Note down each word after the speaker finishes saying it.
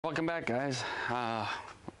Welcome back, guys. Kind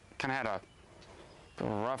of had a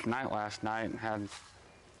rough night last night. Had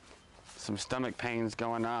some stomach pains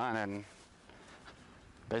going on, and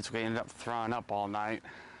basically ended up throwing up all night.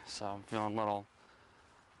 So I'm feeling a little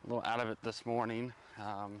out of it this morning.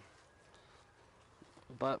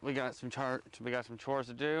 But we got some chores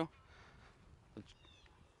to do.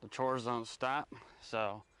 The chores don't stop,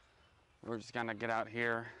 so we're just gonna get out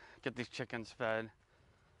here, get these chickens fed,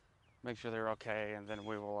 make sure they're okay, and then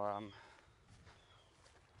we will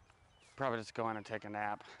probably just go in and take a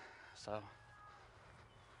nap. So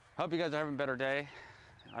hope you guys are having a better day.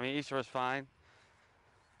 I mean, Easter was fine,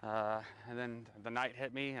 and then the night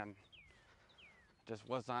hit me and just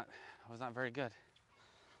was not very good.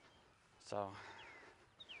 So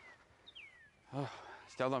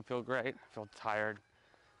still don't feel great. Feel tired,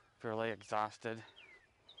 feel really exhausted.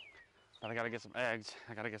 But I gotta get some eggs.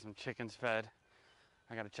 I gotta get some chickens fed.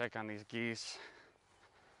 I gotta check on these geese.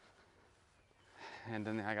 And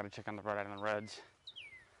then I gotta check on the Rhode Island Reds.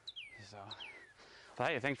 So, well,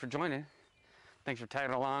 hey, thanks for joining. Thanks for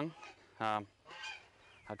tagging along. I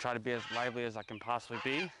try to be as lively as I can possibly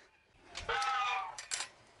be.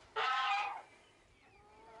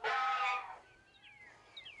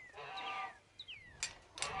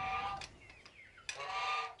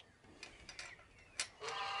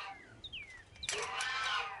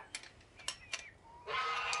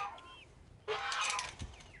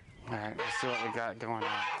 All right, let's see what we got going on.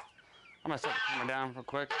 I'm gonna set the camera down real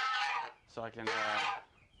quick so I can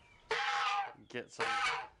get some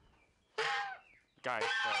guys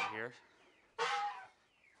fed here.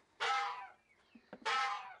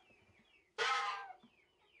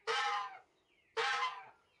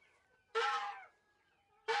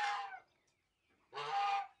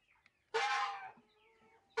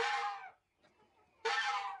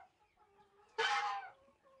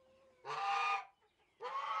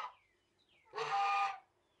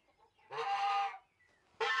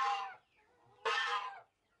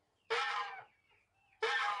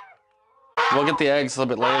 We'll get the eggs a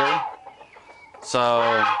little bit later. So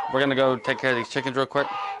we're gonna go take care of these chickens real quick.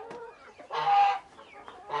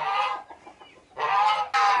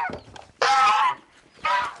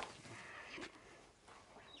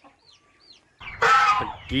 The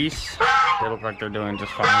geese, they look like they're doing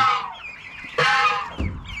just fine.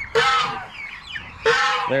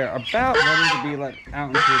 They're about ready to be let out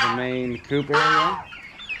into the main coop area.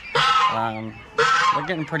 They're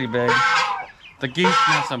getting pretty big. The geese,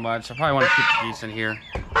 not so much. I probably want to keep the geese in here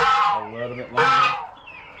a little bit longer.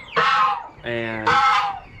 And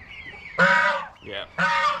yeah.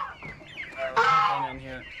 Alright, let's hop on in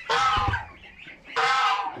here.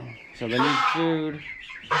 So they need food.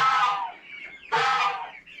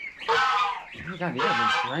 Oh God,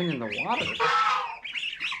 yeah, they're draining the water.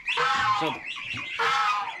 So,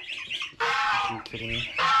 I'm kidding.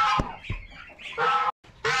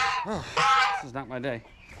 Oh, this is not my day.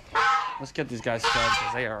 Let's get these guys fed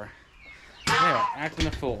because they are acting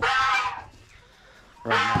a fool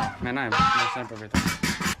right now. Man, I am messing up everything.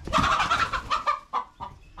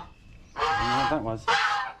 I don't know what that was.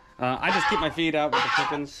 I just keep my feed out with the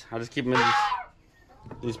chickens. I just keep them in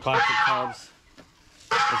these plastic tubs.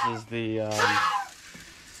 This is the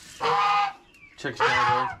chick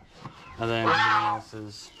starter, and then everything else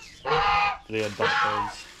is for the adult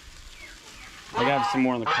birds. I got some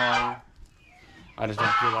more in the car. I just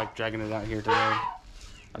don't feel like dragging it out here today.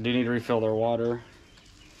 I do need to refill their water.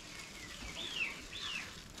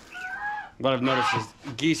 What I've noticed is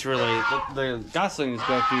geese really, the goslings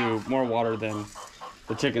go through more water than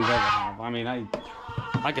the chickens ever have. I mean,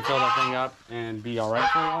 I could fill that thing up and be alright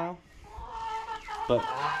for a while. But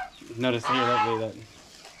notice here lately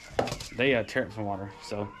that they tear up some water.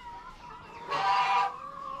 So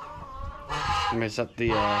let me set the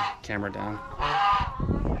camera down.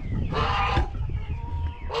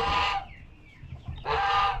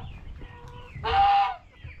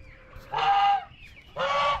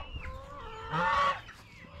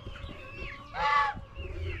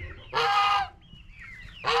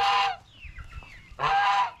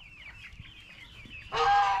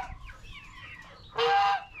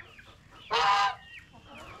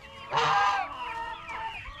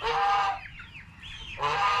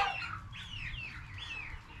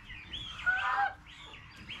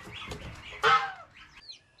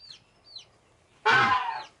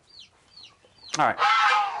 Alright,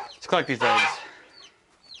 let's collect these eggs.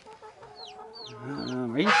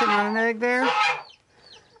 Are you sitting on an egg there?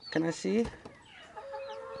 Can I see? You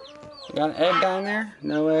got an egg down there?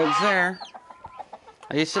 No eggs there.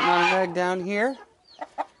 Are you sitting on an egg down here?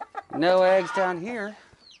 No eggs down here.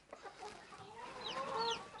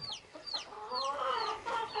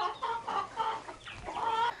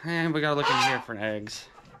 And we gotta look in here for eggs.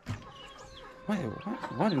 Wait,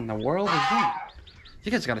 what in the world is that?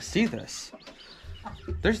 You guys gotta see this.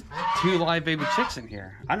 There's 2 live baby chicks in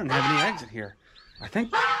here. I don't have any eggs in here. I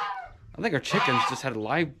think our chickens just had a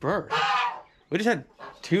live birth. We just had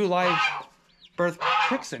 2 live birth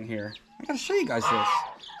chicks in here. I gotta show you guys this.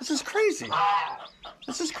 This is crazy.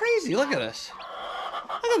 This is crazy. Look at this.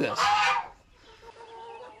 Look at this.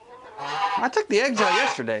 I took the eggs out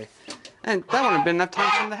yesterday, and that wouldn't have been enough time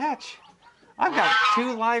for them to hatch. I've got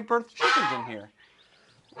 2 live birth chickens in here.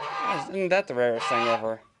 Isn't that the rarest thing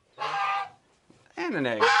ever? And an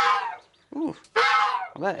egg. Ooh.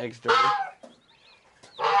 Well, that egg's dirty.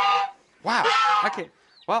 Wow.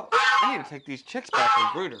 Well, I need to take these chicks back to the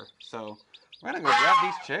brooder. So, we're gonna go grab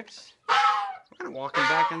these chicks. We're gonna walk them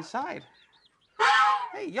back inside.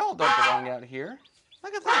 Hey, y'all don't belong out here.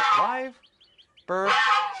 Look at that. Live birth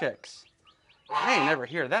chicks. I ain't never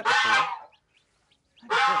heard that before.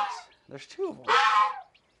 Look at this. There's 2 of them.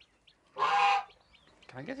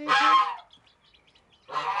 Can I get these here?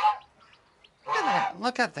 Look at that.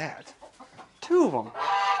 Look at that. 2 of them.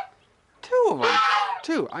 2 of them.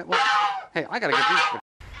 2. Hey, I gotta get these.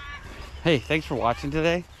 Hey, thanks for watching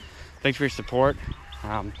today. Thanks for your support.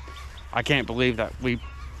 I can't believe that we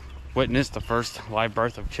witnessed the first live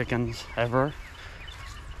birth of chickens ever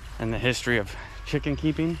in the history of chicken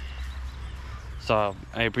keeping. So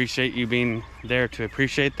I appreciate you being there to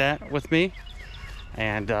appreciate that with me.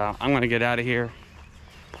 And I'm gonna get out of here,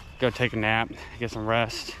 go take a nap, get some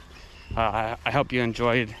rest. I hope you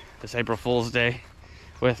enjoyed this April Fool's Day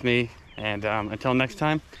with me. And until next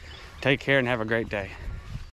time, take care and have a great day.